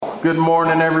Good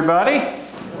morning, everybody.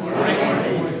 Good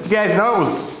morning. You guys know it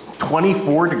was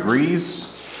 24 degrees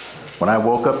when I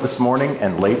woke up this morning,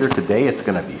 and later today it's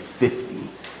going to be 50.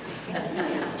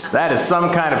 That is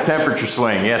some kind of temperature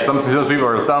swing. Yeah, some people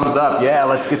are thumbs up. Yeah,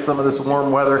 let's get some of this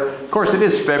warm weather. Of course, it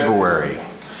is February.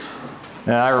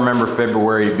 And I remember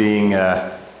February being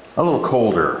a little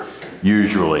colder,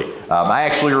 usually. I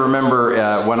actually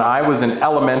remember when I was in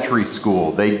elementary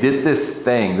school, they did this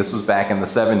thing. This was back in the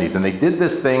 70s, and they did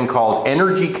this thing called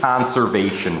Energy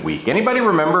Conservation Week. Anybody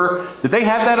remember? Did they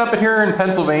have that up here in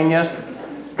Pennsylvania?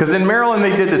 Because in Maryland,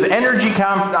 they did this Energy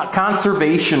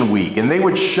Conservation Week, and they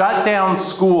would shut down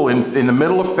school in the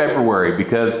middle of February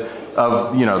because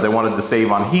of, they wanted to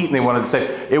save on heat, and they wanted to save.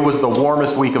 It was the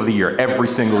warmest week of the year, every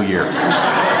single year.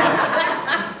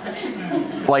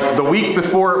 Like the week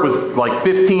before it was like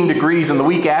 15 degrees, and the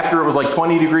week after it was like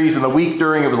 20 degrees, and the week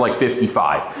during it was like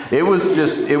 55. It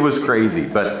was crazy.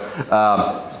 But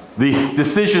the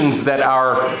decisions that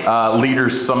our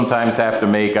leaders sometimes have to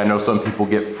make, I know some people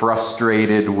get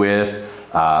frustrated with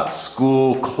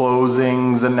school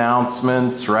closings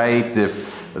announcements, right?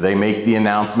 If they make the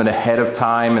announcement ahead of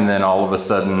time, and then all of a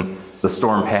sudden the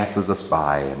storm passes us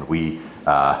by, and we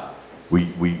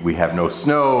have no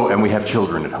snow, and we have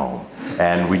children at home.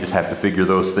 And we just have to figure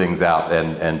those things out.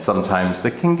 And sometimes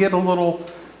it can get a little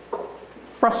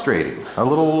frustrating.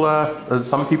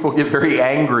 Some people get very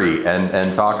angry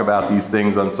and talk about these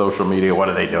things on social media. What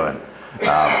are they doing?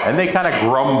 And they kind of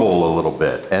grumble a little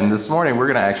bit. And this morning we're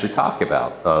going to actually talk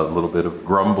about a little bit of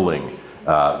grumbling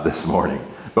this morning.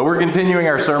 But we're continuing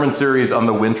our sermon series on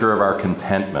the winter of our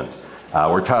contentment.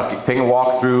 We're taking a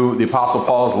walk through the Apostle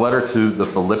Paul's letter to the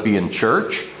Philippian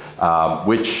church,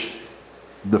 which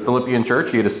the Philippian church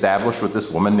he had established with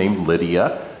this woman named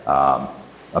Lydia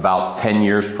about 10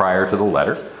 years prior to the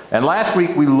letter. And last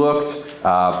week we looked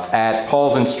at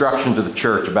Paul's instruction to the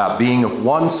church about being of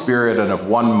one spirit and of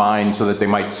one mind so that they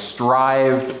might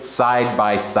strive side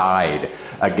by side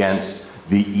against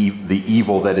the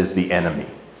evil that is the enemy.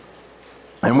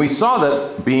 And we saw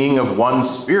that being of one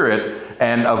spirit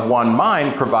and of one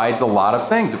mind provides a lot of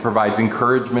things. It provides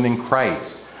encouragement in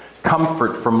Christ,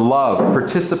 comfort from love,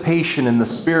 participation in the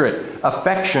Spirit,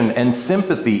 affection and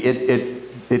sympathy.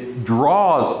 It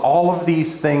draws all of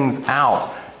these things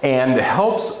out and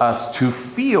helps us to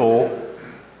feel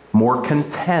more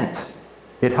content.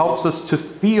 It helps us to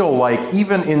feel like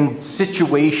even in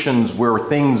situations where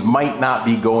things might not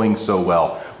be going so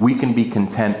well, we can be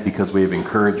content because we have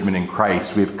encouragement in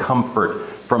Christ. We have comfort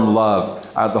from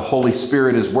love. The Holy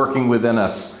Spirit is working within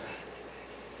us.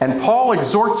 And Paul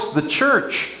exhorts the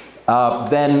church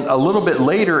then a little bit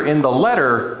later in the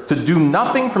letter to do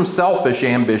nothing from selfish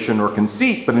ambition or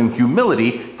conceit, but in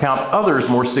humility count others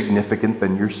more significant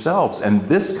than yourselves. And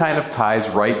this kind of ties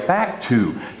right back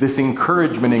to this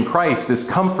encouragement in Christ, this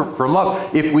comfort from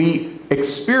love. If we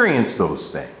experience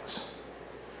those things,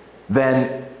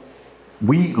 then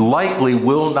we likely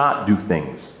will not do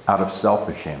things out of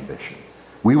selfish ambition.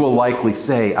 We will likely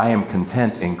say, I am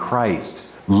content in Christ.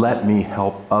 Let me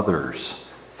help others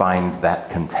find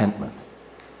that contentment.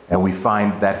 And we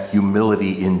find that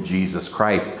humility in Jesus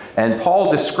Christ. And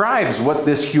Paul describes what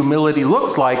this humility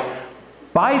looks like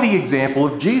by the example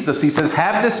of Jesus. He says,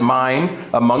 have this mind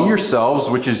among yourselves,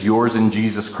 which is yours in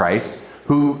Jesus Christ,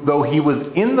 who, though he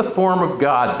was in the form of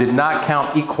God, did not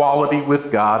count equality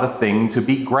with God a thing to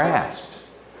be grasped.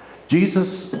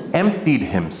 Jesus emptied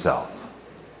himself,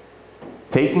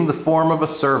 taking the form of a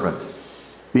servant,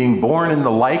 being born in the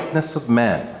likeness of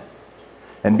men,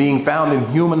 and being found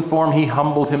in human form, he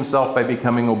humbled himself by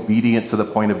becoming obedient to the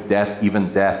point of death,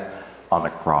 even death on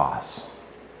the cross.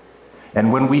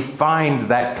 And when we find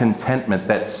that contentment,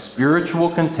 that spiritual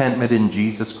contentment in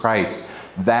Jesus Christ,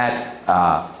 that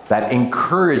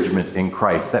encouragement in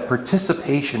Christ, that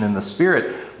participation in the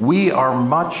Spirit, we are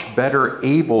much better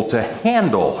able to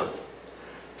handle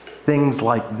things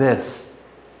like this,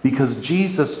 because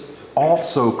Jesus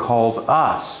also calls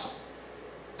us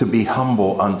to be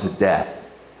humble unto death.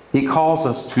 He calls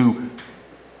us to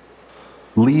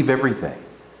leave everything,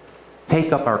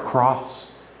 take up our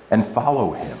cross, and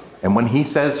follow him. And when he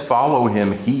says follow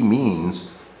him, he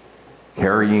means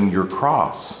carrying your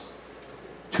cross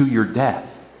to your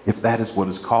death, if that is what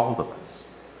is called of us.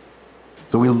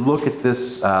 So we look at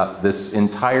this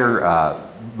entire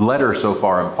letter so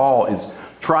far, and Paul is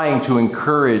trying to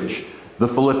encourage the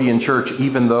Philippian church,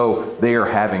 even though they are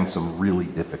having some really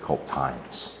difficult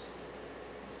times.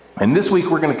 And this week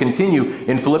we're going to continue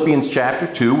in Philippians chapter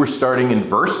 2. We're starting in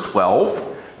verse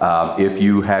 12. If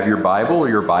you have your Bible or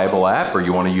your Bible app, or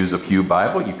you want to use a Pew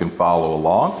Bible, you can follow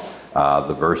along.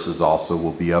 The verses also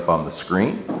will be up on the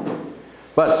screen.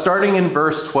 But starting in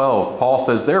verse 12, Paul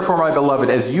says, "Therefore, my beloved,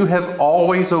 as you have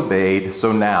always obeyed,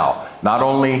 so now, not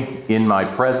only in my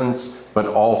presence, but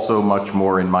also much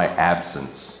more in my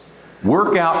absence,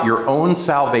 work out your own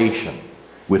salvation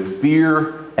with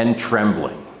fear and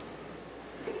trembling."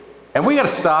 And we got to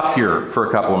stop here for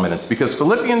a couple of minutes, because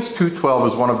Philippians 2:12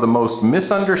 is one of the most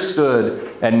misunderstood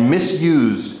and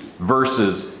misused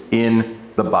verses in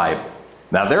the Bible.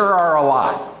 Now, there are a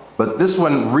lot, but this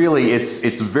one really,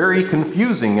 it's very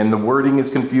confusing, and the wording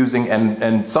is confusing,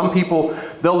 and some people,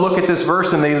 they'll look at this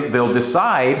verse and they'll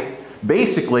decide,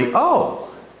 basically, oh,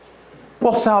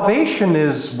 well, salvation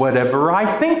is whatever I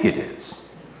think it is.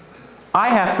 I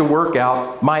have to work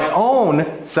out my own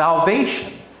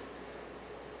salvation.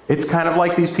 It's kind of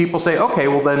like these people say, okay,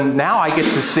 well then now I get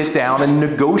to sit down and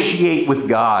negotiate with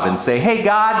God and say, hey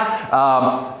God,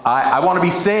 I want to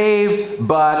be saved,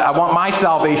 but I want my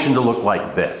salvation to look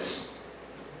like this.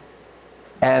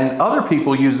 And other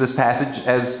people use this passage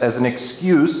as an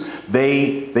excuse.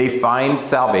 They find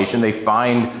salvation, they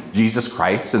find Jesus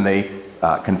Christ, and they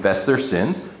confess their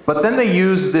sins. But then they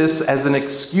use this as an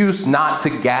excuse not to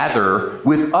gather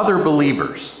with other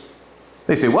believers.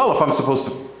 They say, well, if I'm supposed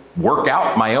to work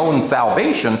out my own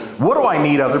salvation, what do I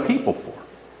need other people for?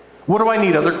 What do I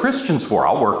need other Christians for?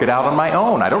 I'll work it out on my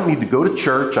own. I don't need to go to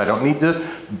church. I don't need to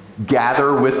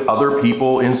gather with other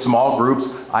people in small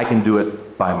groups. I can do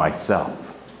it by myself.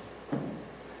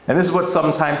 And this is what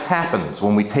sometimes happens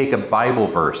when we take a Bible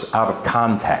verse out of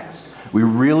context. We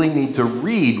really need to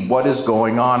read what is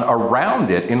going on around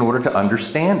it in order to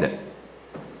understand it.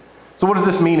 So what does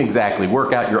this mean exactly?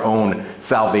 Work out your own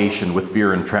salvation with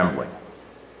fear and trembling.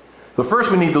 So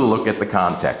first we need to look at the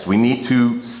context. We need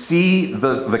to see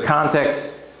the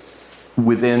context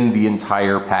within the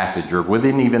entire passage, or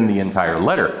within even the entire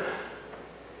letter.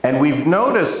 And we've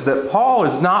noticed that Paul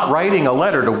is not writing a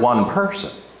letter to one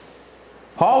person.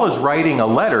 Paul is writing a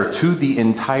letter to the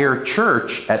entire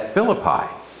church at Philippi.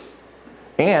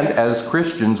 And as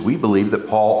Christians, we believe that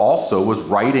Paul also was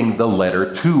writing the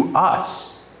letter to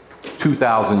us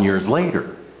 2,000 years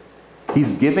later.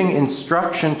 He's giving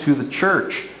instruction to the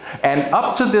church. And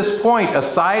up to this point,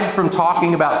 aside from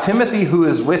talking about Timothy who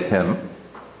is with him,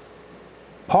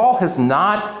 Paul has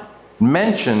not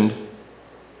mentioned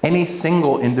any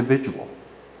single individual.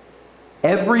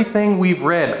 Everything we've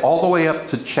read all the way up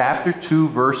to chapter 2,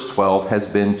 verse 12, has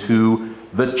been to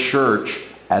the church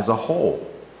as a whole.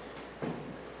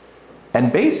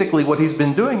 And basically what he's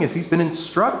been doing is he's been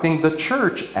instructing the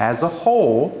church as a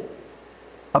whole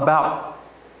about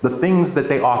the things that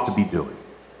they ought to be doing,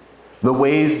 the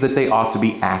ways that they ought to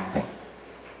be acting.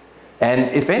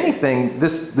 And if anything,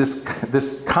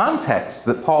 this context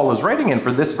that Paul is writing in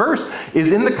for this verse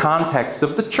is in the context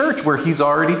of the church, where he's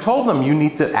already told them you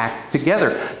need to act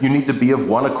together. You need to be of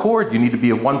one accord. You need to be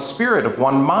of one spirit, of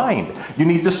one mind. You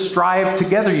need to strive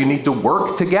together. You need to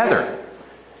work together.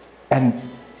 And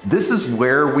this is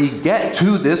where we get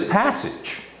to this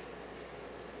passage.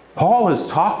 Paul is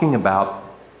talking about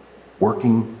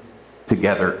working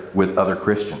together with other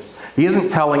Christians. He isn't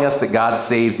telling us that God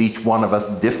saves each one of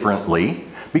us differently,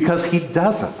 because he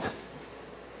doesn't.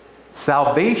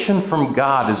 Salvation from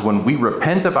God is when we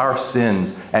repent of our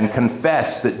sins and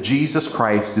confess that Jesus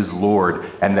Christ is Lord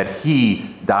and that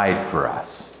he died for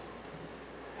us.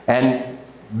 And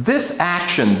this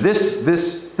action,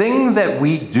 this thing that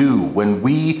we do when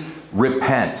we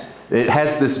repent, it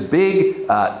has this big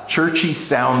churchy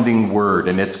sounding word,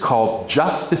 and it's called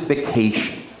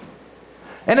justification.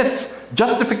 And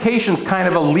justification's kind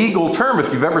of a legal term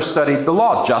if you've ever studied the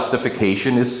law.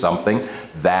 Justification is something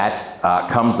that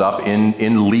comes up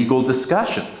in legal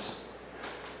discussions.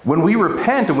 When we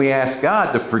repent and we ask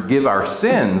God to forgive our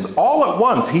sins, all at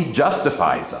once he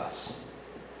justifies us.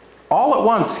 All at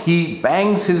once he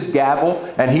bangs his gavel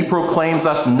and he proclaims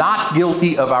us not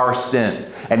guilty of our sin.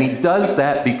 And he does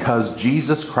that because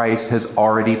Jesus Christ has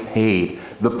already paid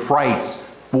the price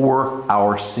for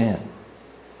our sin.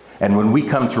 And when we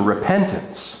come to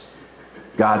repentance,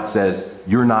 God says,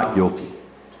 you're not guilty.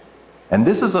 And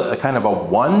this is a kind of a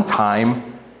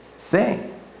one-time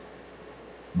thing.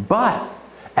 But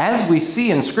as we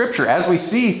see in Scripture, as we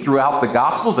see throughout the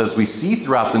Gospels, as we see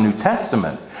throughout the New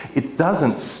Testament, it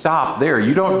doesn't stop there.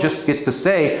 You don't just get to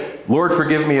say, Lord,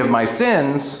 forgive me of my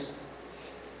sins,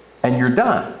 and you're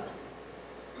done.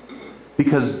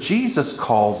 Because Jesus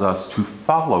calls us to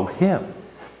follow him.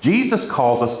 Jesus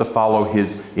calls us to follow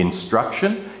his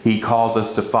instruction. He calls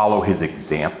us to follow his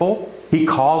example. He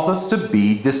calls us to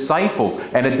be disciples.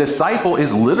 And a disciple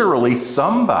is literally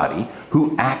somebody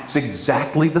who acts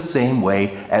exactly the same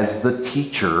way as the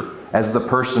teacher, as the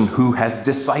person who has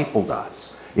discipled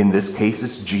us. In this case,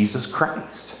 it's Jesus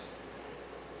Christ.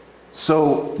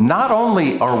 So not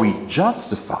only are we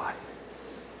justified,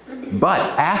 but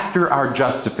after our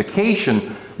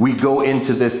justification, we go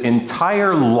into this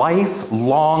entire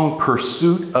lifelong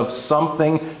pursuit of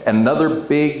something, another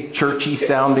big churchy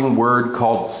sounding word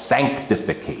called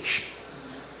sanctification.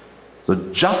 So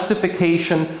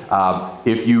justification,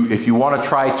 if you want to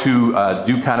try to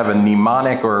do kind of a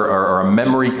mnemonic or a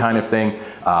memory kind of thing,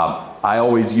 I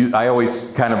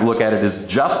always kind of look at it as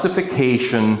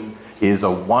justification is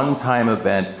a one-time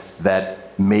event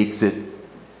that makes it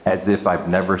as if I've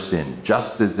never sinned,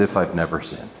 just as if I've never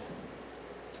sinned.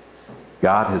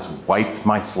 God has wiped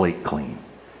my slate clean.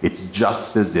 It's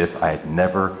just as if I had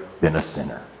never been a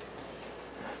sinner.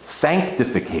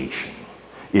 Sanctification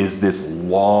is this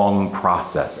long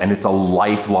process, and it's a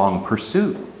lifelong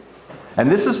pursuit.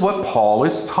 And this is what Paul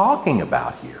is talking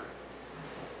about here.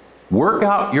 Work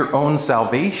out your own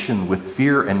salvation with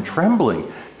fear and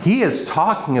trembling. He is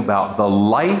talking about the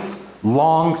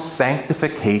lifelong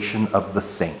sanctification of the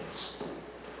saints,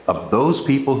 of those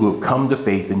people who have come to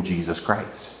faith in Jesus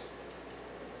Christ.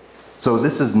 So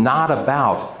this is not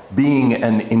about being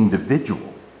an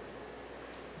individual.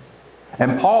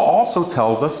 And Paul also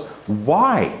tells us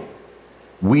why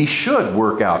we should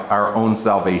work out our own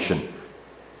salvation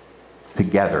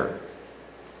together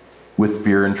with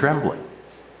fear and trembling.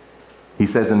 He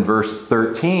says in verse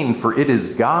 13, "For it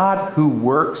is God who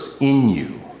works in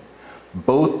you,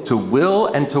 both to will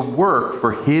and to work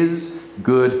for his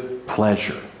good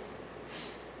pleasure."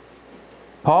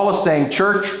 Paul is saying,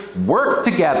 church, work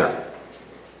together.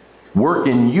 Work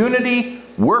in unity,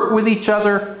 work with each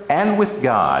other and with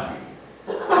God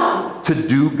to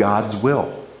do God's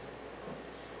will.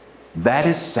 That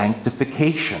is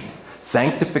sanctification.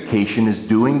 Sanctification is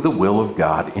doing the will of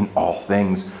God in all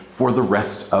things for the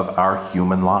rest of our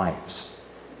human lives.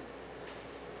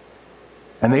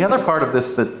 And the other part of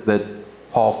this that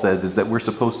Paul says is that we're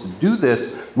supposed to do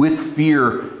this with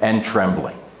fear and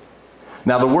trembling.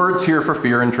 Now, the words here for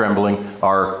fear and trembling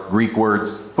are Greek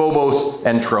words phobos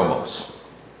and tromos.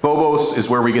 Phobos is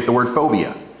where we get the word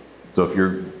phobia. So if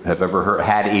you have ever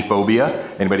had a phobia,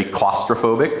 anybody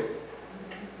claustrophobic?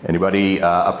 Anybody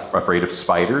afraid of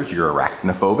spiders? You're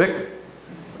arachnophobic,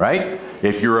 right?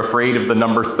 If you're afraid of the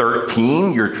number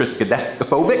 13, you're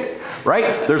triskaidekaphobic,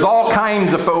 right? There's all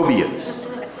kinds of phobias.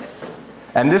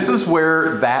 And this is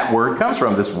where that word comes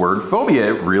from, this word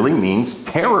phobia. It really means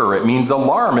terror. It means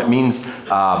alarm. It means,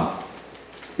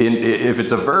 if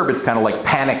it's a verb, it's kind of like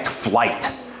panicked flight,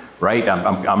 right?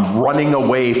 I'm running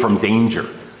away from danger.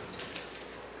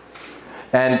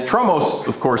 And tromos,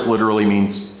 of course, literally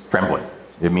means trembling.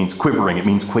 It means quivering. It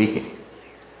means quaking.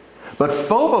 But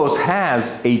phobos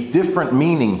has a different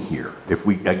meaning here.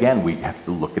 We have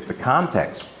to look at the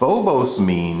context. Phobos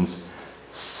means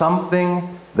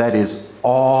something that is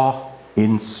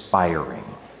awe-inspiring.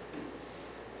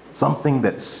 Something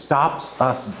that stops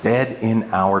us dead in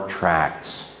our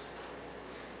tracks.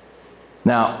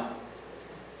 Now,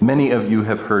 many of you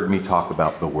have heard me talk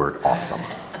about the word awesome.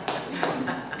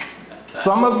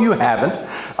 Some of you haven't,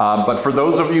 but for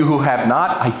those of you who have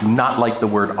not, I do not like the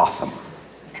word awesome.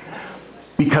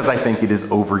 Because I think it is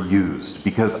overused.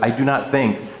 Because I do not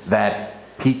think that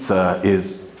pizza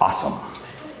is awesome.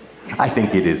 I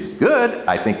think it is good.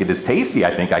 I think it is tasty.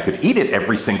 I think I could eat it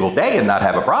every single day and not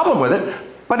have a problem with it.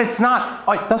 But it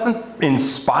doesn't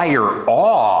inspire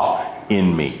awe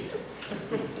in me.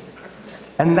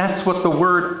 And that's what the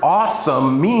word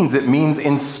awesome means. It means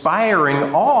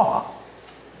inspiring awe.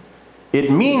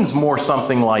 It means more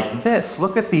something like this.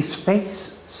 Look at these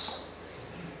faces.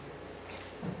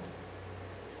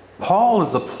 Paul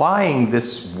is applying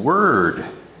this word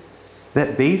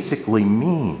that basically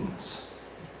means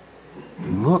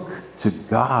look to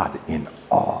God in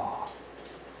awe.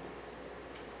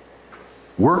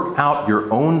 Work out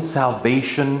your own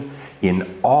salvation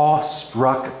in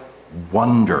awestruck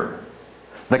wonder.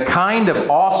 The kind of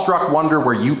awestruck wonder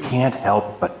where you can't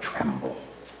help but tremble.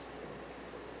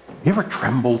 You ever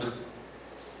trembled?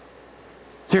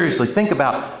 Seriously, think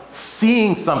about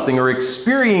seeing something or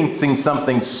experiencing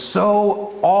something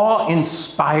so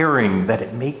awe-inspiring that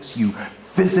it makes you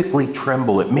physically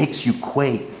tremble. It makes you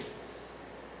quake.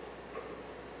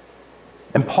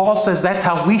 And Paul says that's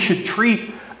how we should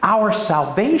treat our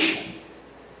salvation.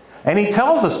 And he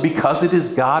tells us because it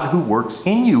is God who works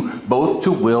in you, both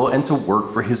to will and to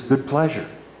work for his good pleasure.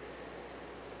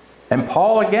 And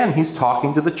Paul, again, he's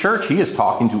talking to the church. He is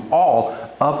talking to all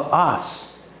of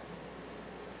us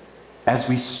as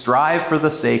we strive for the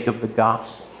sake of the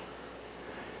gospel.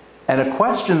 And a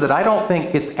question that I don't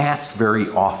think gets asked very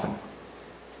often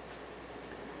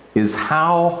is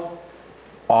how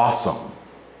awesome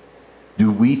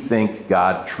do we think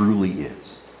God truly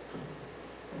is?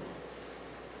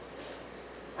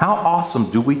 How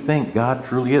awesome do we think God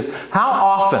truly is? How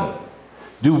often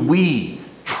do we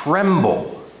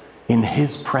tremble in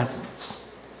His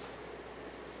presence?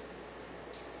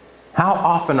 How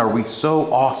often are we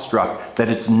so awestruck that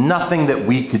it's nothing that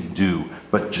we could do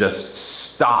but just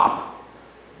stop?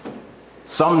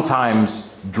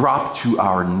 Sometimes drop to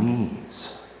our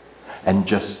knees and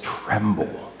just tremble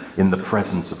in the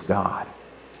presence of God.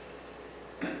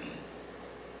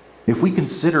 If we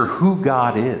consider who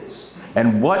God is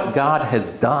and what God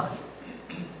has done,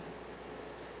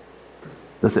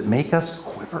 does it make us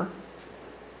quiver?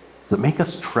 Does it make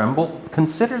us tremble?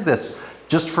 Consider this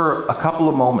just for a couple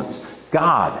of moments.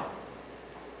 God,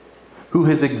 who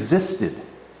has existed,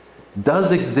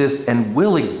 does exist, and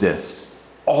will exist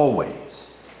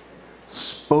always,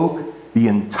 spoke the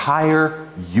entire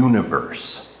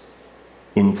universe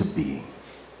into being.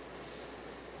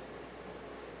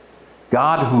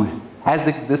 God, who has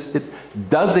existed,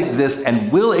 does exist,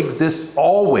 and will exist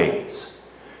always,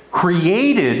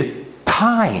 created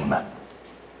time.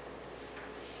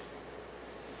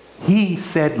 He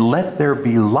said, "Let there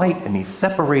be light," and He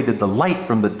separated the light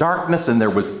from the darkness, and there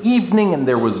was evening and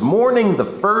there was morning the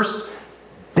first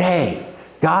day.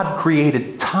 God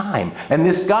created time. And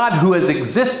this God who has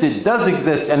existed, does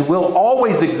exist, and will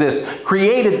always exist,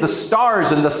 created the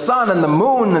stars and the sun and the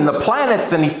moon and the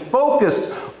planets, and He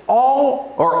focused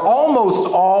all or almost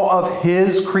all of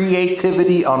His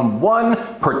creativity on one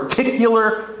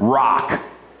particular rock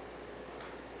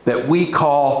that we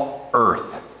call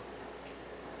Earth.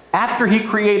 After He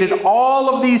created all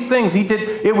of these things,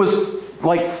 it was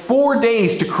like 4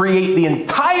 days to create the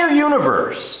entire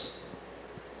universe.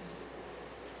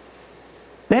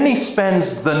 Then He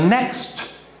spends the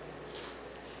next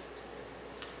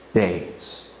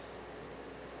days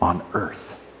on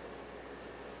earth.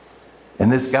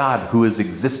 And this God who has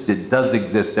existed, does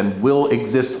exist, and will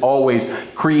exist always,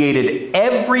 created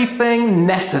everything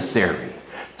necessary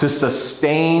to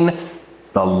sustain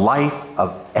the life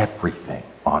of everything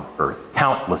on earth.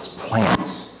 Countless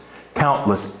plants,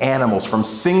 countless animals, from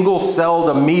single-celled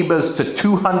amoebas to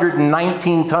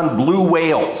 219-ton blue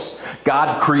whales.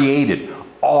 God created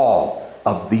all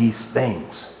of these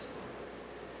things.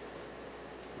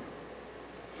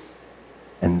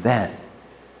 And then,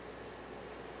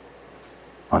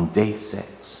 on day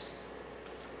 6,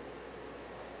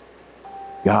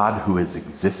 God who has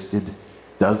existed,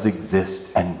 does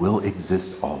exist, and will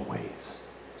exist always,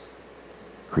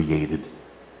 created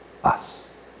us.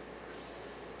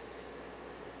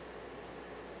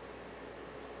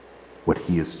 What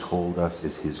He has told us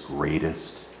is His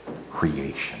greatest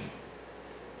creation.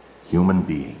 Human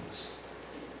beings.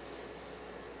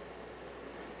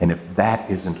 And if that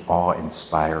isn't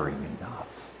awe-inspiring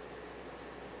enough,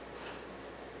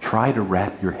 try to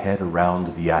wrap your head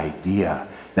around the idea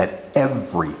that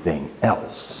everything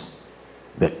else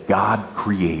that God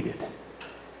created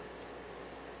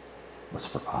was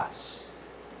for us.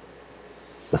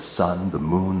 The sun, the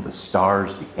moon, the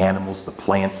stars, the animals, the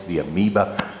plants, the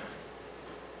amoeba,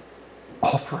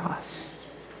 all for us.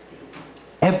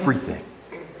 Everything.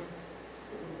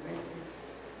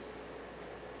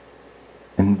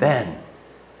 And then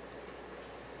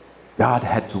God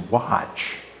had to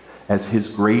watch as His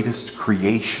greatest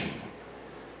creation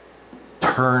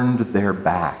turned their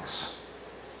backs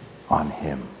on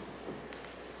Him.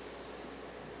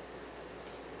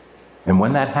 And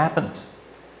when that happened,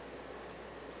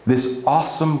 this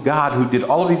awesome God who did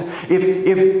all of these,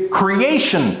 if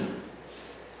creation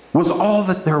was all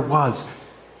that there was,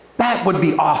 that would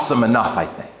be awesome enough, I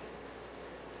think.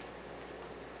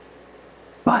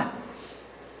 But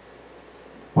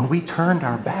when we turned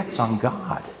our backs on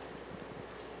God,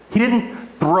 He didn't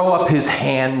throw up His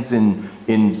hands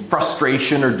in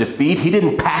frustration or defeat. He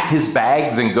didn't pack His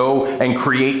bags and go and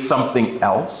create something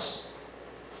else.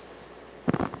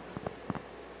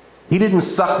 He didn't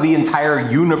suck the entire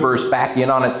universe back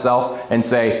in on itself and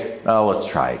say, "Oh, let's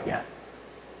try again."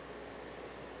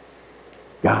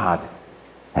 God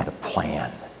had a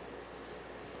plan.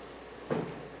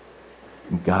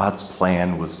 God's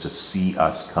plan was to see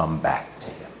us come back to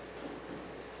Him.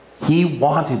 He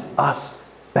wanted us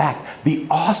back. The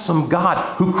awesome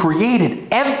God who created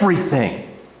everything.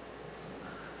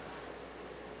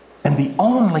 And the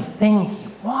only thing He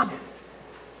wanted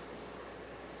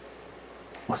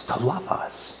was to love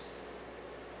us.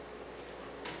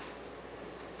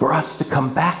 For us to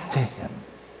come back to Him.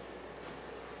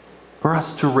 For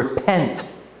us to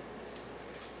repent.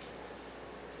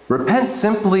 Repent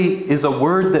simply is a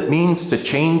word that means to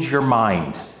change your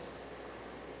mind.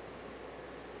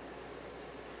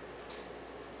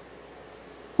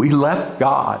 We left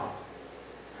God.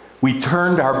 We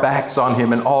turned our backs on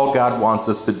him, and all God wants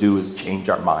us to do is change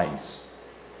our minds.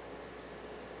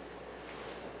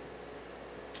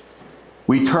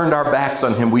 We turned our backs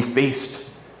on him. We faced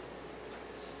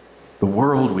the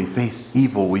world. We faced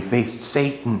evil. We faced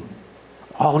Satan.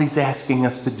 All he's asking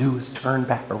us to do is turn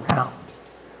back around,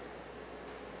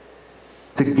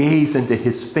 to gaze into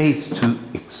his face, to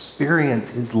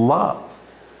experience his love.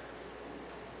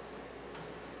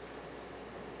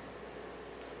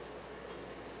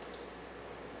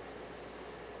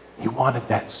 He wanted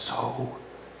that so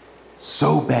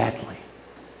badly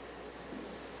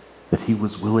that he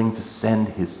was willing to send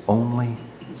his only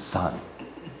son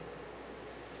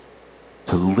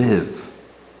to live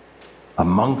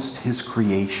amongst his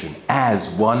creation as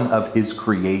one of his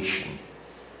creation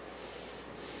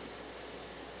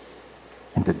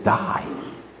and to die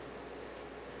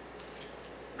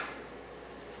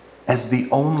as the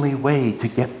only way to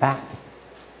get back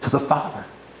to the Father.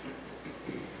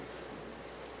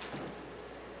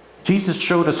 Jesus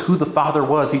showed us who the Father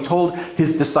was. He told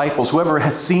his disciples, whoever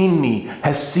has seen me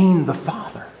has seen the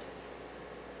Father.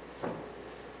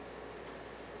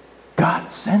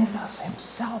 God sent us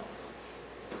himself.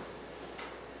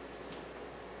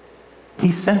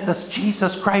 He sent us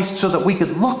Jesus Christ so that we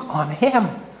could look on him,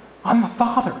 on the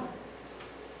Father.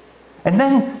 And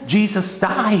then Jesus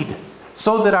died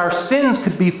so that our sins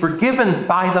could be forgiven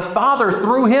by the Father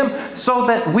through him, so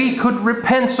that we could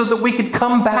repent, so that we could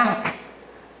come back,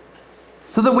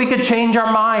 so that we could change our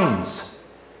minds.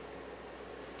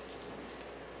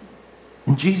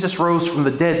 And Jesus rose from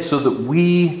the dead so that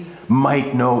we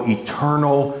might know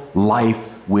eternal life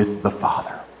with the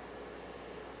Father.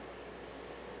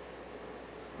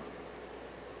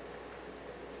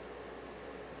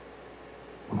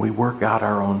 When we work out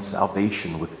our own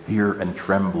salvation with fear and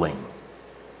trembling,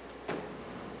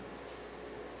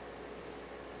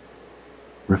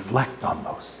 reflect on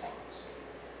those things.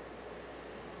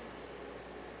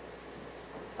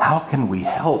 How can we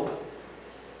help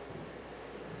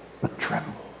but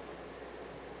tremble?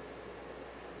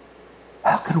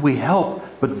 How can we help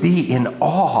but be in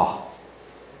awe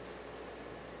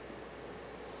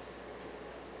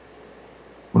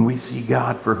when we see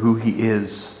God for who he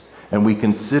is and we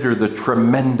consider the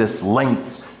tremendous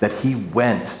lengths that he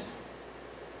went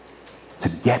to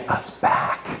get us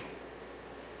back?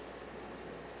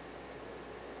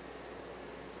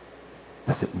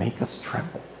 Does it make us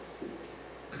tremble?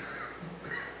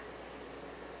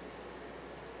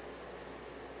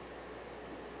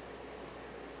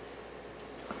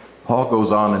 Paul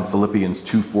goes on in Philippians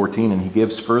 2:14, and he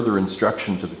gives further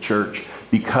instruction to the church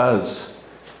because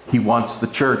he wants the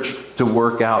church to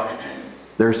work out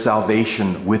their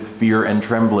salvation with fear and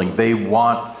trembling.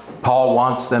 Paul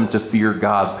wants them to fear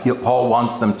God. Paul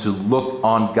wants them to look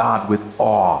on God with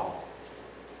awe.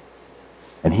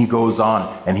 And he goes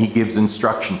on and he gives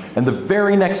instruction. And the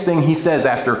very next thing he says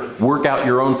after work out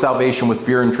your own salvation with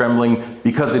fear and trembling,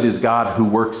 because it is God who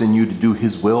works in you to do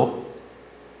his will,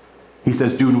 he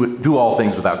says, do all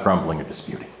things without grumbling or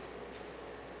disputing.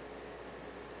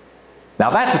 Now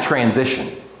that's a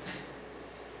transition.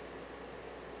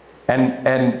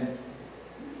 And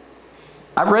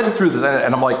I read through this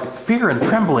and I'm like, fear and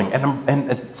trembling,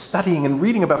 and studying and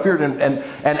reading about fear and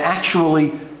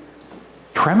actually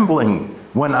trembling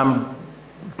when I'm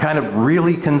kind of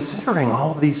really considering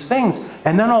all of these things.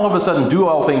 And then all of a sudden, do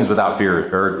all things without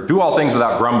fear, or do all things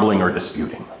without grumbling or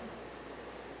disputing.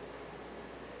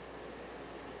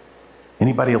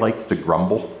 Anybody like to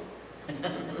grumble?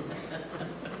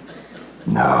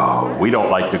 No, we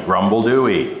don't like to grumble, do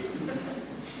we? Of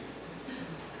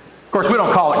course, we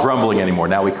don't call it grumbling anymore.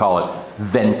 Now we call it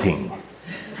venting.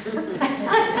 Can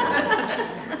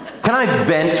I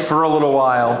vent for a little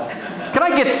while? Can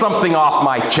I get something off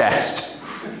my chest?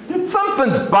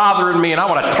 Something's bothering me and I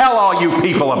want to tell all you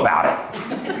people about it.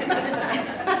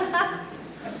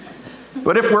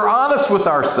 But if we're honest with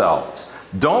ourselves,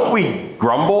 don't we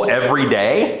grumble every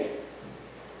day?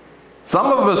 Some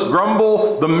of us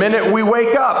grumble the minute we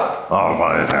wake up. Oh,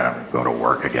 what is that? Go to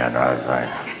work again. I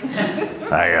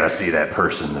got to see that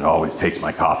person that always takes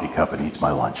my coffee cup and eats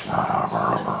my lunch.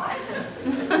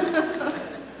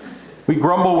 We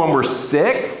grumble when we're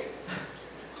sick,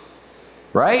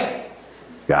 right?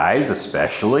 Guys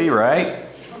especially, right?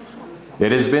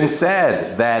 It has been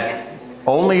said that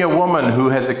only a woman who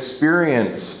has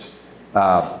experienced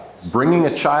bringing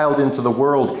a child into the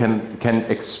world can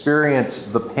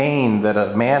experience the pain that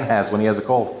a man has when he has a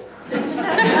cold.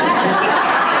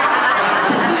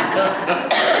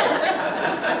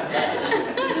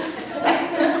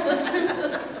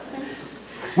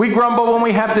 We grumble when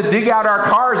we have to dig out our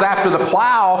cars after the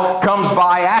plow comes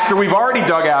by, after we've already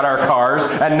dug out our cars,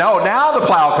 and now the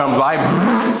plow comes by,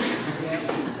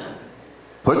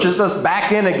 pushes us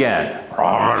back in again.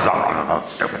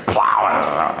 Stupid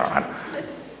plow.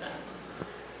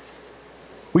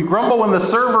 We grumble when the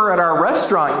server at our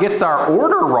restaurant gets our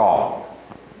order wrong.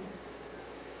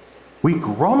 We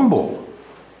grumble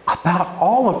about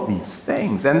all of these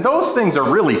things, and those things are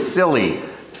really silly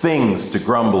things to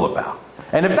grumble about.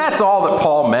 And if that's all that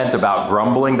Paul meant about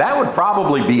grumbling, that would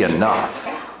probably be enough.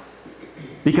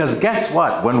 Because guess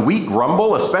what? When we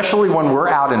grumble, especially when we're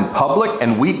out in public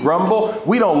and we grumble,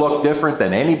 we don't look different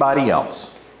than anybody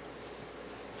else.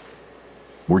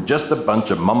 We're just a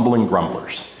bunch of mumbling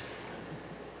grumblers.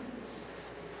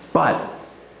 But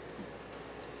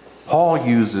Paul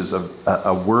uses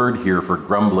a word here for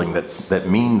grumbling that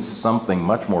means something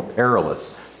much more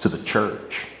perilous to the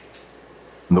church.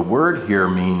 And the word here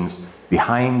means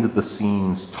behind the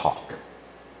scenes talk.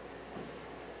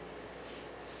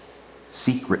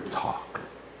 Secret talk.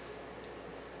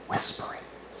 Whisperings.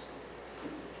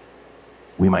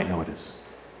 We might know it as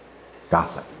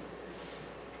gossip.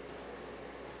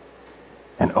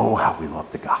 And oh, how we love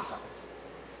to gossip.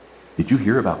 Did you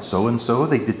hear about so-and-so?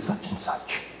 They did such and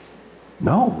such.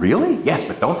 No, really? Yes,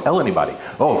 but don't tell anybody.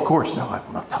 Oh, of course, no, I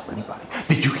will not tell anybody.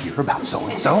 Did you hear about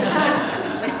so-and-so?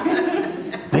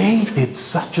 They did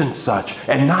such and such.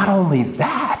 And not only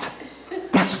that,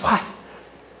 guess what?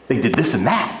 They did this and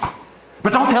that.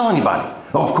 But don't tell anybody.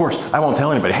 Oh, of course, I won't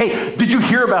tell anybody. Hey, did you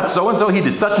hear about so-and-so? He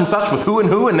did such and such with who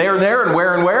and there and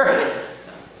where and where.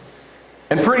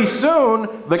 And pretty soon,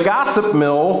 the gossip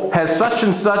mill has such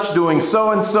and such doing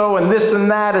so-and-so and this and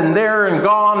that and there and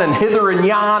gone and hither and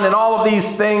yon and all of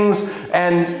these things.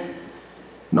 And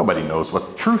nobody knows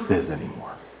what the truth is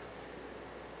anymore.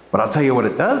 But I'll tell you what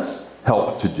it does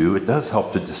help to do. It does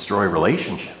help to destroy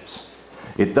relationships.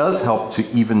 It does help to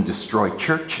even destroy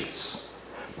churches.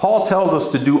 Paul tells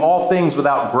us to do all things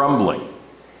without grumbling,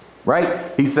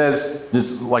 right? He says,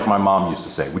 just like my mom used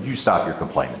to say, would you stop your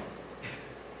complaining?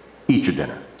 Eat your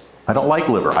dinner. I don't like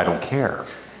liver. I don't care.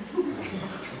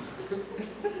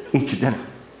 Eat your dinner.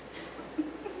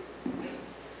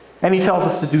 And he tells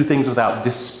us to do things without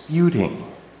disputing.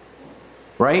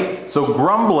 Right? So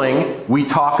grumbling, we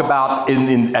talk about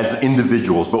as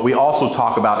individuals, but we also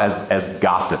talk about as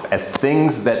gossip, as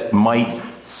things that might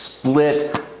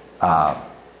split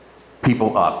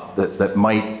people up, that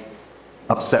might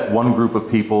upset one group of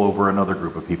people over another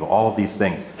group of people, all of these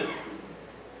things.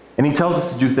 And he tells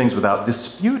us to do things without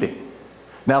disputing.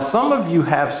 Now, some of you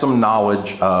have some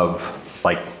knowledge of,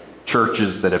 like,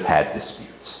 churches that have had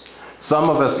disputes. Some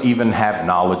of us even have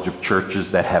knowledge of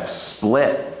churches that have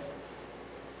split.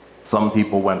 Some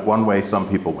people went one way, some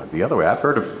people went the other way. I've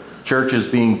heard of churches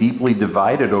being deeply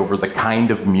divided over the kind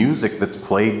of music that's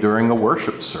played during a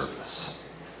worship service.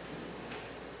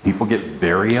 People get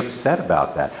very upset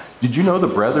about that. Did you know the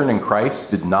Brethren in Christ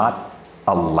did not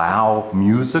allow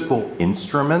musical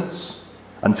instruments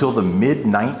until the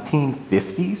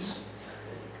mid-1950s?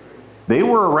 They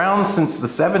were around since the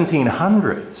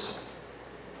 1700s.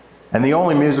 And the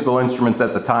only musical instruments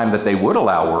at the time that they would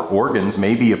allow were organs,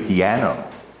 maybe a piano.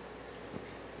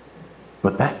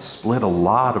 But that split a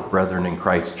lot of Brethren in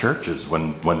Christ churches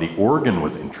when the organ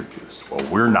was introduced. Well,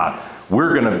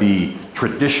 we're going to be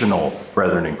traditional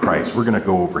Brethren in Christ. We're going to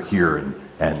go over here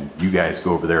and you guys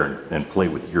go over there and play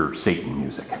with your Satan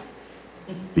music,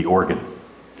 the organ.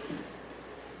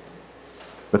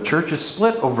 But churches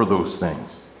split over those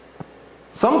things.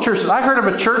 Some churches, I heard of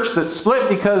a church that split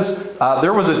because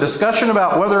there was a discussion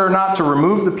about whether or not to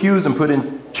remove the pews and put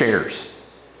in chairs.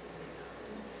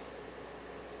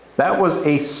 That was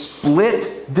a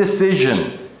split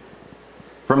decision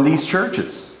from these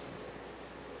churches.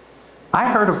 I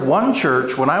heard of one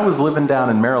church when I was living down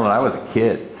in Maryland. I was a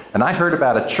kid. And I heard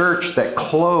about a church that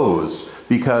closed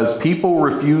because people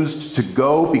refused to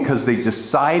go because they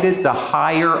decided to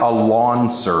hire a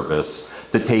lawn service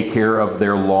to take care of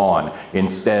their lawn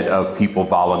instead of people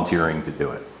volunteering to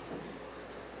do it.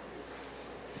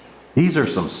 These are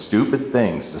some stupid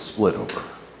things to split over.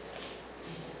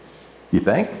 You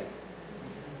think?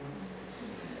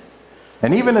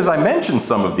 And even as I mentioned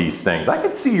some of these things, I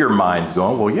could see your minds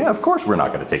going, well, yeah, of course we're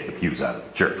not going to take the pews out of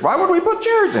the church. Why would we put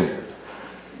chairs in here?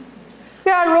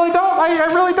 Yeah, I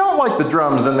really don't like the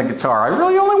drums and the guitar. I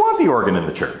really only want the organ in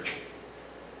the church.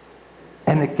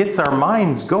 And it gets our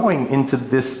minds going into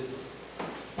this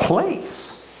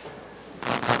place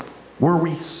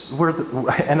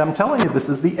and I'm telling you, this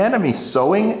is the enemy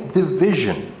sowing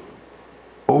division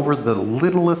over the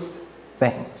littlest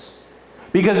things.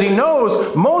 Because he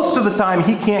knows most of the time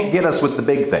he can't get us with the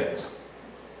big things.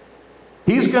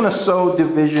 He's going to sow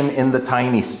division in the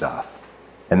tiny stuff,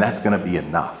 and that's going to be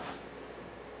enough.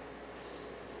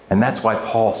 And that's why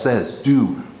Paul says,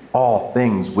 do all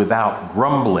things without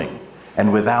grumbling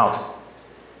and without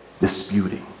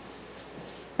disputing.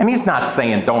 And he's not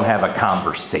saying don't have a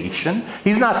conversation.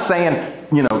 He's not saying,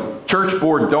 church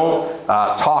board, don't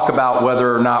talk about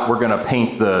whether or not we're going to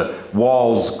paint the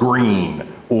walls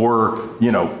green or,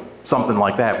 something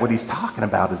like that. What he's talking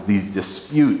about is these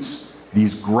disputes,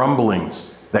 these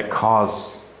grumblings that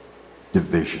cause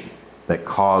division, that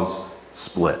cause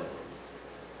split.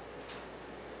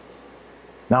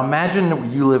 Now imagine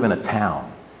that you live in a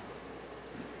town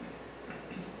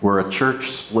where a church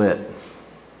split,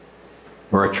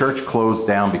 or a church closed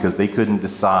down because they couldn't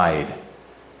decide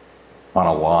on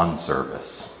a lawn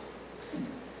service.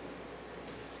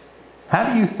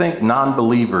 How do you think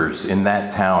non-believers in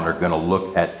that town are going to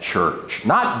look at church?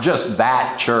 Not just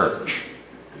that church,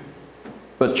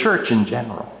 but church in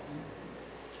general.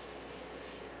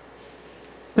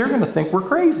 They're going to think we're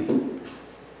crazy.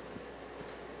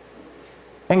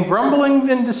 And grumbling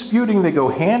and disputing, they go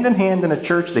hand in hand in a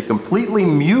church. They completely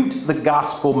mute the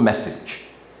gospel message.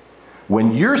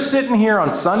 When you're sitting here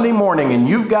on Sunday morning and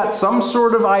you've got some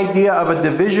sort of idea of a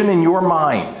division in your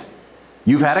mind,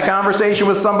 you've had a conversation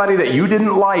with somebody that you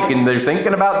didn't like and they're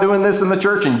thinking about doing this in the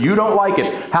church and you don't like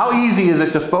it, how easy is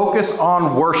it to focus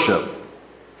on worship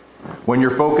when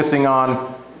you're focusing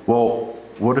on, well,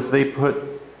 what if they put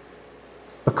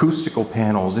acoustical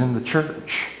panels in the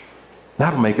church?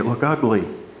 That'll make it look ugly.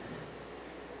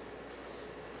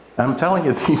 And I'm telling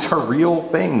you, these are real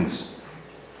things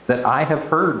that I have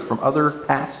heard from other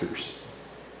pastors.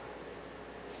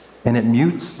 And it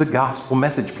mutes the gospel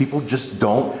message. People just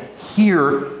don't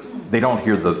hear. They don't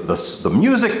hear the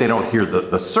music. They don't hear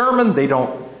the sermon. They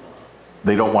don't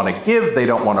want to give. They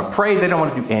don't want to pray. They don't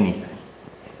want to do anything.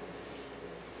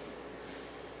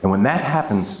 And when that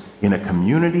happens in a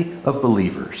community of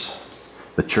believers,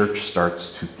 the church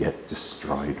starts to get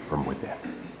destroyed from within.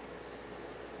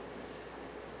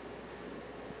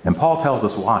 And Paul tells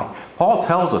us why. Paul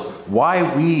tells us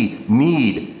why we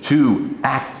need to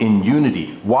act in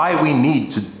unity, why we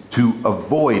need to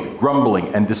avoid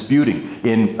grumbling and disputing.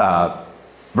 In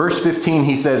verse 15,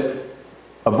 he says,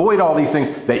 avoid all these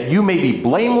things, that you may be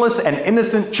blameless and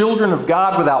innocent children of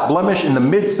God without blemish in the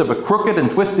midst of a crooked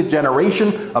and twisted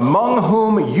generation, among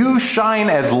whom you shine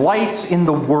as lights in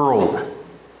the world.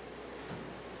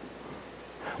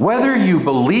 Whether you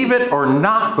believe it or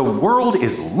not, the world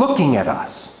is looking at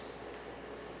us.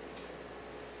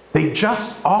 They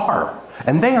just are.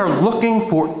 And they are looking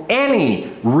for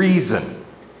any reason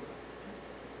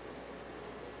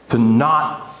to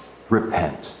not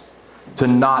repent, to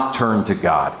not turn to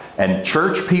God. And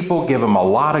church people give them a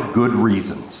lot of good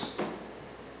reasons.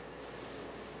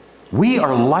 We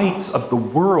are lights of the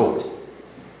world.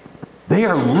 They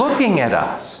are looking at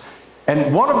us.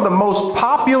 And one of the most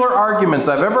popular arguments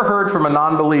I've ever heard from a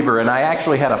non-believer, and I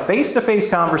actually had a face-to-face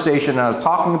conversation, and I was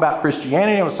talking about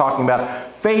Christianity, I was talking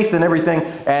about faith and everything,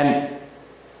 and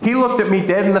he looked at me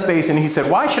dead in the face and he said,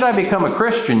 why should I become a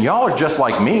Christian? Y'all are just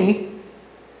like me.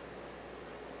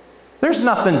 There's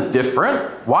nothing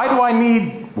different. Why do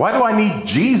I need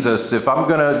Jesus if I'm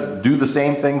going to do the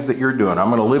same things that you're doing? I'm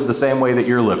going to live the same way that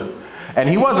you're living. And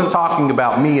he wasn't talking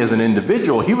about me as an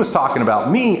individual. He was talking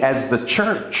about me as the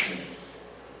church,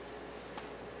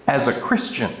 as a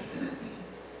Christian.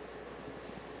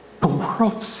 The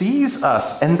world sees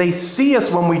us, and they see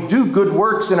us when we do good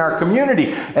works in our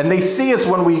community, and they see us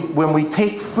when we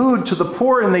take food to the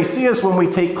poor, and they see us when we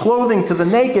take clothing to the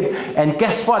naked, and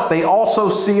guess what? They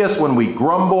also see us when we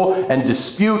grumble and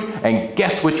dispute, and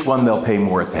guess which one they'll pay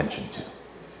more attention to?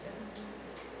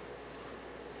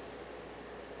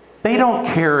 They don't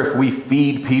care if we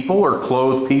feed people or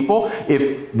clothe people,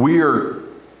 if we're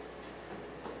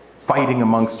fighting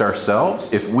amongst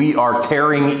ourselves, if we are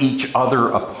tearing each other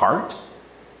apart.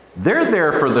 They're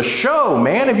there for the show,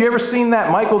 man. Have you ever seen that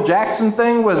Michael Jackson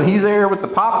thing when he's there with the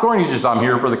popcorn? He's just, I'm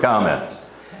here for the comments.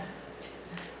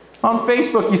 On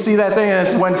Facebook, you see that thing, and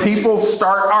it's when people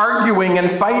start arguing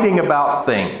and fighting about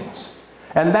things.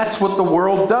 And that's what the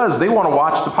world does. They want to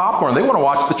watch the popcorn. They want to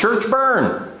watch the church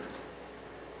burn.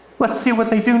 Let's see what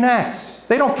they do next.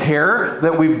 They don't care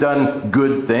that we've done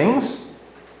good things.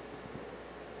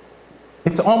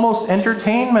 It's almost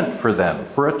entertainment for them,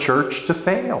 for a church to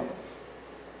fail.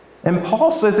 And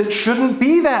Paul says it shouldn't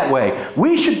be that way.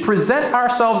 We should present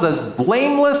ourselves as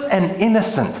blameless and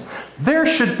innocent. There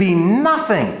should be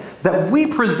nothing that we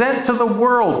present to the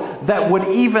world that would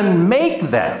even make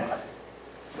them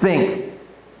think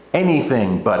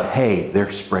anything but, hey,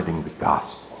 they're spreading the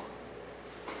gospel.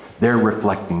 They're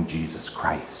reflecting Jesus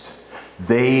Christ.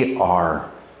 They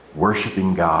are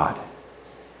worshiping God.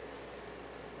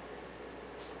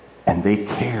 And they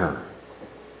care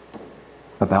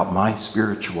about my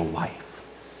spiritual life.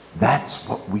 That's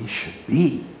what we should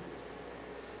be.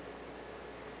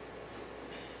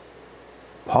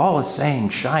 Paul is saying,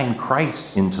 shine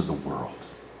Christ into the world.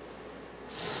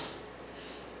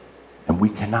 And we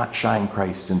cannot shine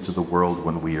Christ into the world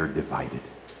when we are divided,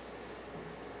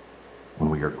 when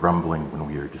we are grumbling, when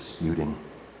we are disputing.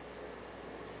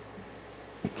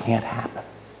 It can't happen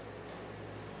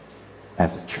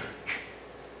as a church.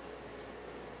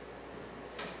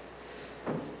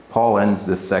 Paul ends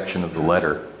this section of the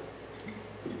letter.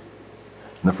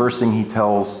 And the first thing he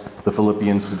tells the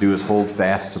Philippians to do is hold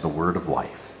fast to the word of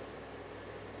life.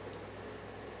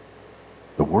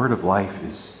 The word of life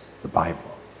is the Bible.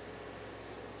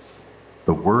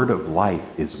 The word of life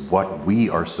is what we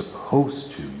are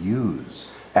supposed to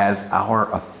use as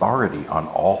our authority on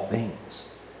all things.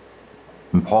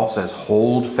 And Paul says,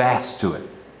 hold fast to it.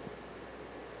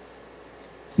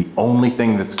 It's the only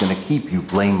thing that's going to keep you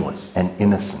blameless and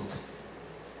innocent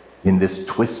in this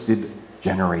twisted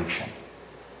generation.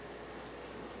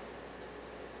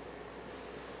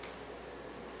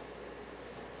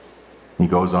 He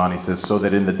goes on, he says, so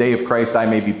that in the day of Christ I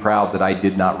may be proud that I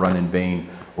did not run in vain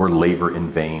or labor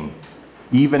in vain.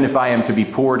 Even if I am to be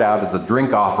poured out as a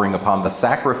drink offering upon the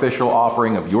sacrificial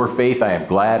offering of your faith, I am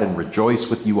glad and rejoice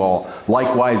with you all.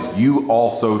 Likewise, you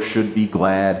also should be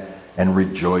glad and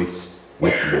rejoice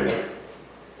with me.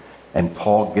 And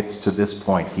Paul gets to this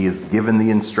point. He has given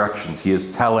the instructions. He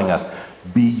is telling us,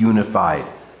 be unified,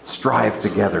 strive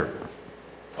together,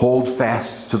 hold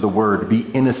fast to the word, be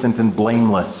innocent and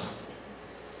blameless.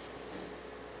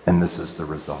 And this is the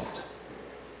result.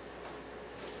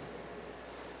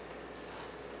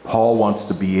 Paul wants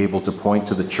to be able to point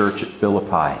to the church at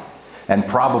Philippi, and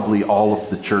probably all of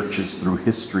the churches through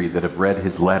history that have read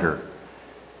his letter,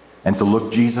 and to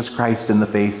look Jesus Christ in the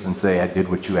face and say, I did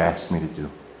what you asked me to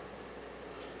do.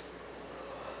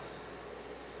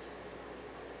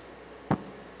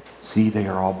 See, they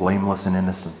are all blameless and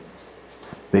innocent.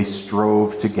 They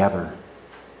strove together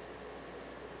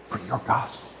for your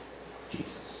gospel,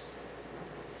 Jesus.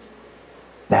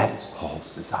 That is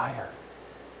Paul's desire.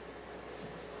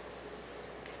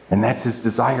 And that's his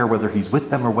desire whether he's with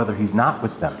them or whether he's not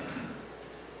with them.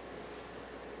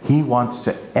 He wants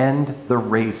to end the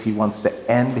race. He wants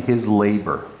to end his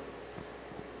labor.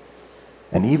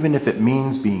 And even if it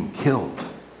means being killed,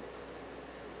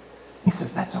 he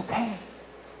says, that's okay.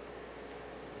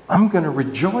 I'm going to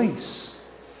rejoice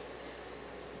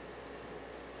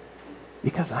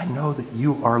because I know that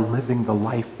you are living the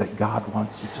life that God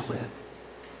wants you to live.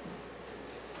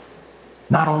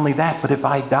 Not only that, but if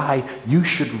I die, you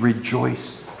should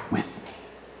rejoice with me.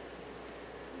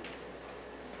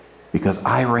 Because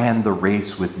I ran the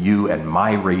race with you and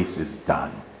my race is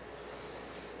done.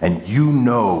 And you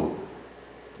know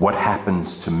what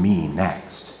happens to me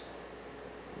next.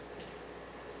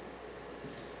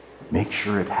 Make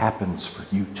sure it happens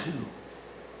for you too.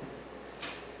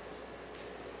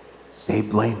 Stay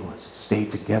blameless, stay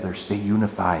together, stay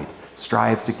unified,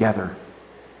 strive together.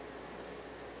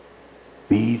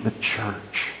 Be the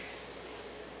church.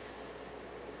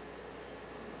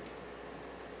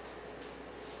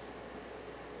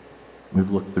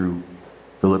 We've looked through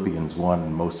Philippians 1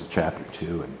 and most of chapter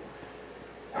 2,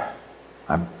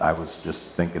 and I was just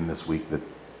thinking this week that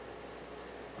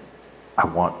I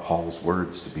want Paul's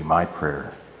words to be my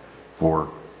prayer for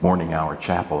Morning Hour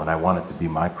Chapel, and I want it to be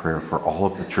my prayer for all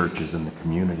of the churches in the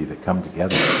community that come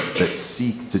together that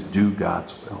seek to do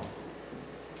God's will.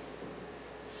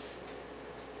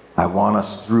 I want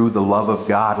us, through the love of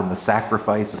God and the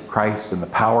sacrifice of Christ and the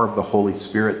power of the Holy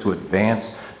Spirit, to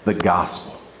advance the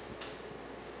gospel.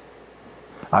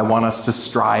 I want us to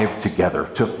strive together,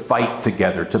 to fight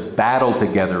together, to battle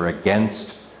together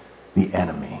against the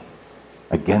enemy,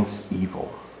 against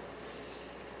evil.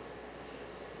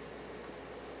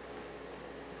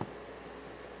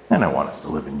 And I want us to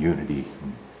live in unity,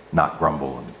 and not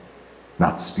grumble and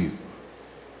not dispute.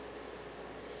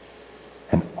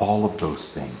 And all of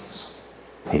those things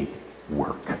take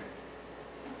work.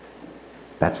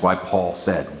 That's why Paul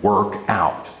said, work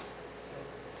out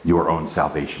your own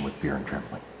salvation with fear and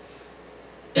trembling.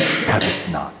 Because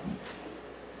it's not easy.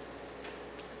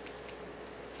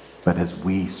 But as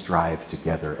we strive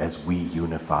together, as we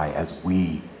unify, as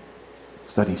we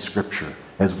study Scripture,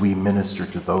 as we minister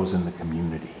to those in the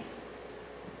community,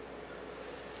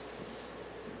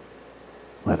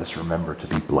 let us remember to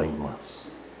be blameless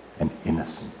and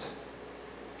innocent,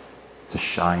 to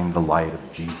shine the light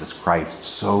of Jesus Christ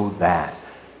so that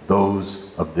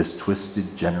those of this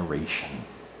twisted generation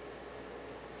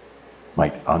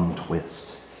might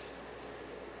untwist,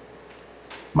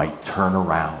 might turn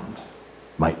around,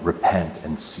 might repent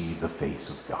and see the face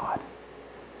of God.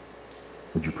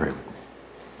 Would you pray with me?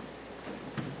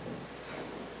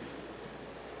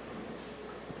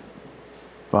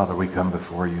 Father, we come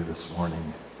before you this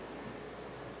morning.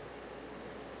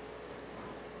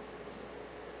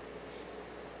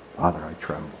 Father, I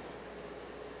tremble.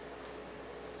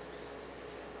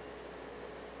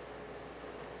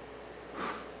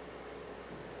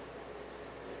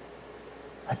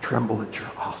 I tremble at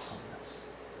your awesomeness.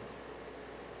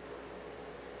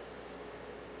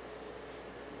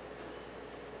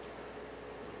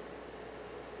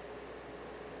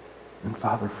 And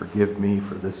Father, forgive me,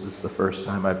 for this is the first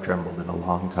time I've trembled in a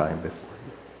long time before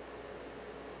you.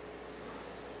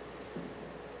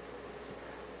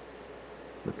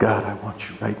 But God, I want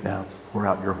you right now to pour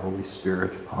out your Holy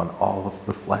Spirit upon all of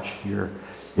the flesh here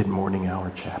in Morning Hour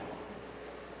Chapel.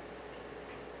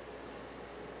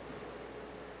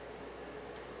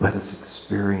 Let us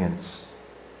experience,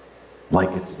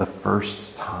 like it's the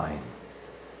first time,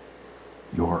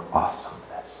 your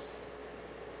awesomeness.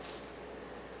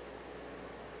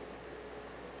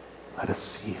 Let us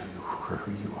see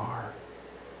who you are.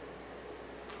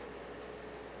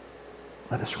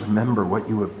 Let us remember what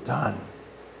you have done,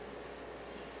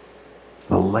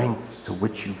 the lengths to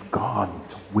which you've gone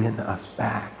to win us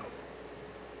back.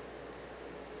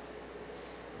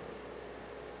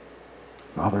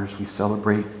 Father, as we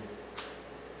celebrate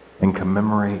and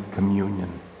commemorate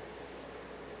communion,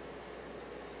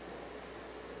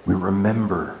 we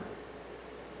remember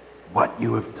what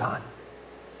you have done.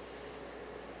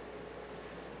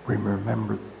 We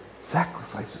remember the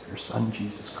sacrifice of your Son,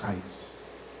 Jesus Christ,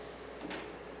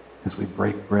 as we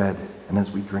break bread and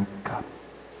as we drink the cup.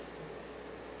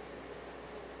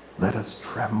 Let us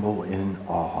tremble in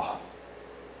awe.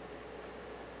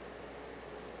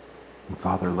 And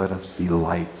Father, let us be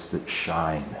lights that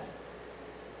shine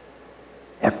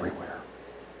everywhere.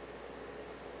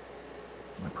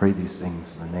 I pray these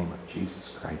things in the name of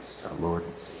Jesus Christ, our Lord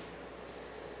and Savior.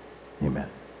 Amen.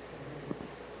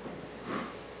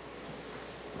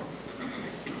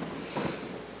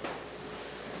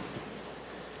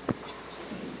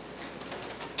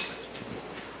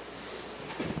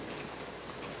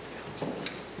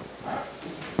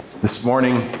 This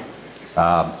morning,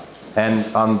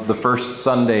 and on the first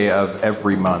Sunday of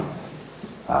every month,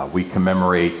 we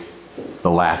commemorate the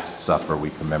Last Supper. We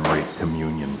commemorate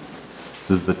communion. This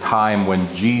is the time when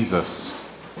Jesus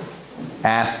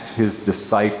asked his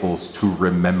disciples to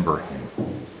remember him,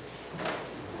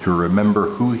 to remember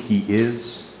who he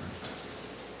is,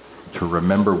 to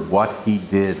remember what he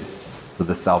did for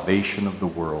the salvation of the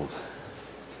world.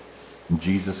 And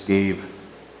Jesus gave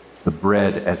the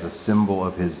bread as a symbol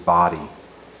of his body.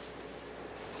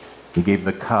 He gave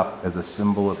the cup as a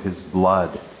symbol of his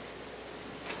blood.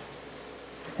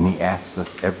 And he asks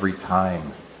us every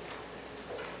time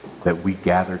that we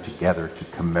gather together to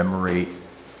commemorate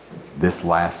this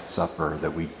Last Supper,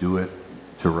 that we do it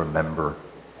to remember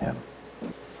him.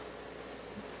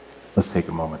 Let's take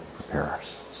a moment to prepare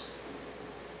ourselves.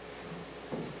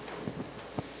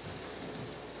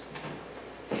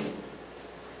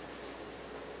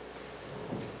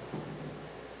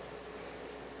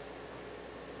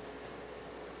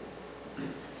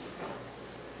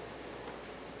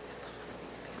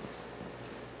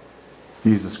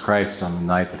 Jesus Christ, on the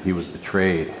night that he was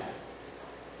betrayed,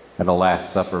 had a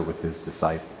Last Supper with his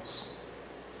disciples.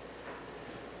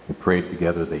 They prayed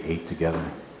together, they ate together.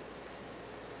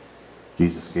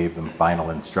 Jesus gave them final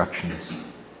instructions.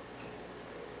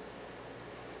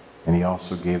 And he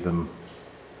also gave them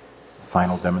a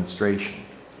final demonstration.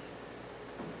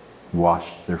 He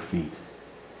washed their feet.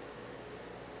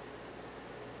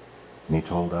 And he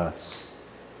told us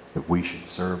that we should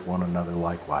serve one another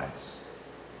likewise.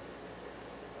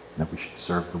 And that we should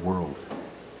serve the world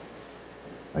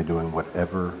by doing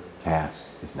whatever task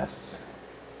is necessary.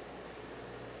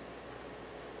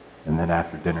 And then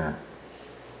after dinner,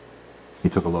 he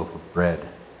took a loaf of bread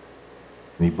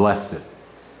and he blessed it.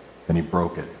 Then he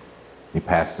broke it. He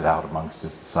passed it out amongst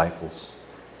his disciples.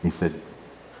 He said,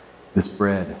 "This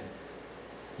bread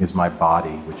is my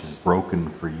body, which is broken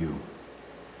for you.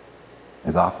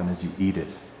 As often as you eat it,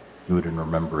 do it in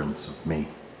remembrance of me."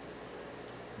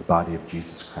 The body of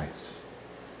Jesus Christ.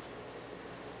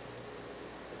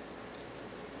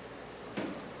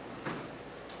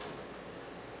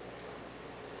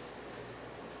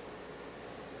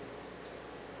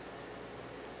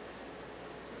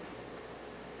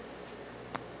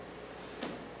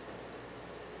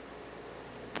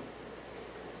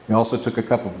 He also took a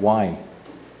cup of wine.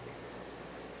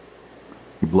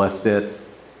 He blessed it.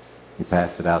 He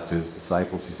passed it out to his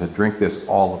disciples. He said, "Drink this,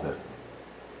 all of it.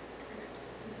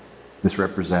 This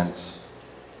represents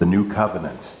the new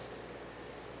covenant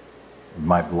of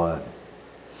my blood.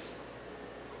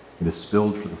 It is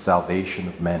spilled for the salvation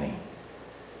of many.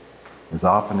 As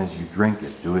often as you drink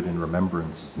it, do it in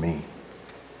remembrance of me."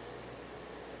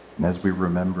 And as we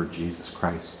remember Jesus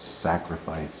Christ's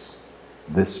sacrifice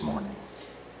this morning,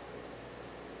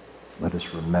 let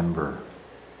us remember,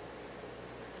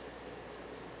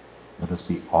 let us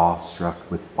be awestruck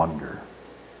with wonder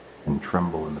and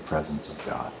tremble in the presence of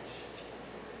God.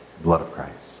 Blood of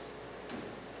Christ.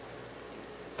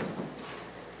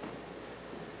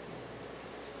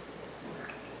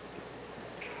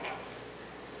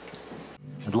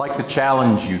 I'd like to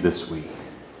challenge you this week.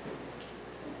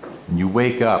 When you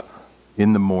wake up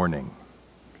in the morning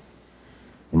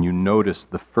and you notice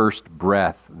the first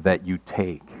breath that you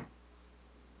take,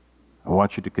 I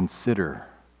want you to consider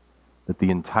that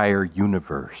the entire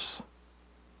universe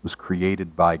was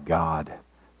created by God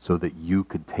so that you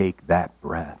could take that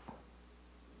breath.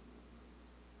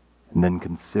 And then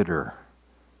consider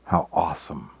how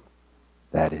awesome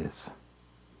that is.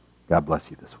 God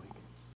bless you this week.